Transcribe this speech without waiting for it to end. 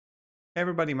Hey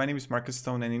everybody, my name is Marcus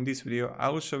Stone, and in this video I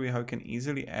will show you how you can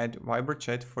easily add Viber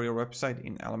chat for your website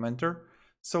in Elementor.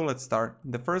 So let's start.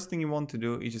 The first thing you want to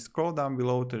do is just scroll down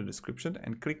below to the description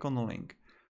and click on the link.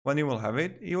 When you will have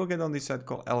it, you will get on this site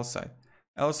called Elsite.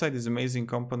 Elsite is an amazing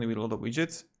company with a lot of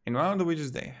widgets, and one of the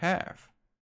widgets they have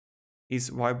is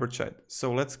Viber chat.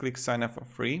 So let's click sign up for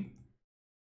free.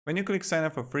 When you click sign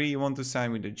up for free, you want to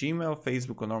sign with the Gmail,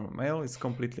 Facebook or normal mail. It's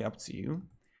completely up to you.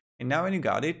 And now when you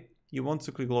got it, you want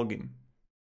to click login.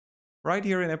 Right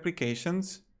here in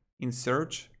applications, in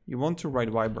search, you want to write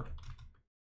Viber.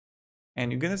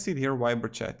 And you're gonna see it here,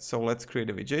 Viber chat. So let's create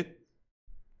a widget.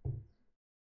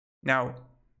 Now,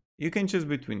 you can choose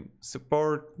between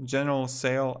support, general,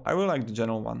 sale. I will like the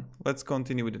general one. Let's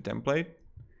continue with the template.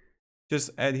 Just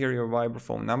add here your Viber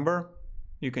phone number.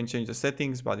 You can change the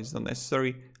settings, but it's not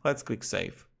necessary. Let's click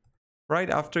save. Right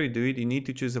after you do it, you need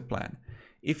to choose a plan.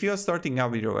 If you are starting out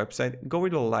with your website, go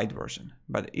with the light version.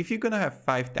 But if you're gonna have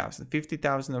 5,000,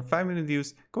 50,000 or 5 million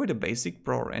views, go with the basic,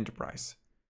 pro or enterprise.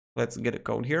 Let's get a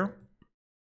code here.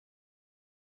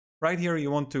 Right here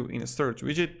you want to, in a search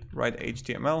widget, write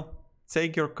HTML,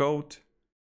 take your code,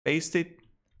 paste it,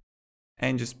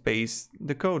 and just paste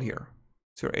the code here.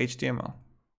 It's your HTML.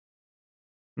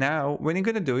 Now, when you're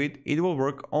gonna do it, it will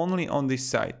work only on this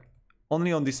site,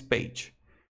 only on this page.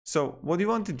 So what you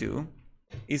want to do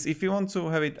is, if you want to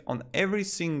have it on every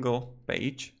single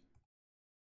page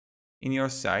in your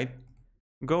site,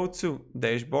 go to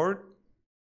dashboard,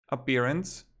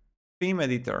 appearance, theme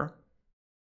editor,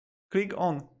 click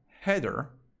on header,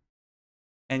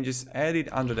 and just add it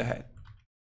under the head.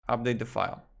 Update the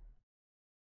file.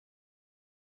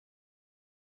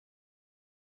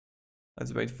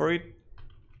 Let's wait for it.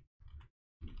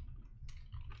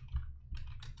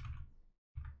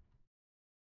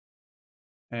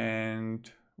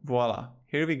 And voila,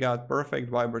 here we got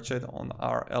perfect Viber chat on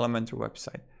our Elementor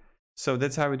website. So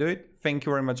that's how we do it. Thank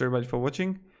you very much everybody for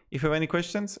watching. If you have any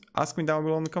questions, ask me down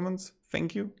below in the comments.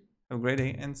 Thank you, have a great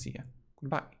day and see ya.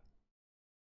 Goodbye.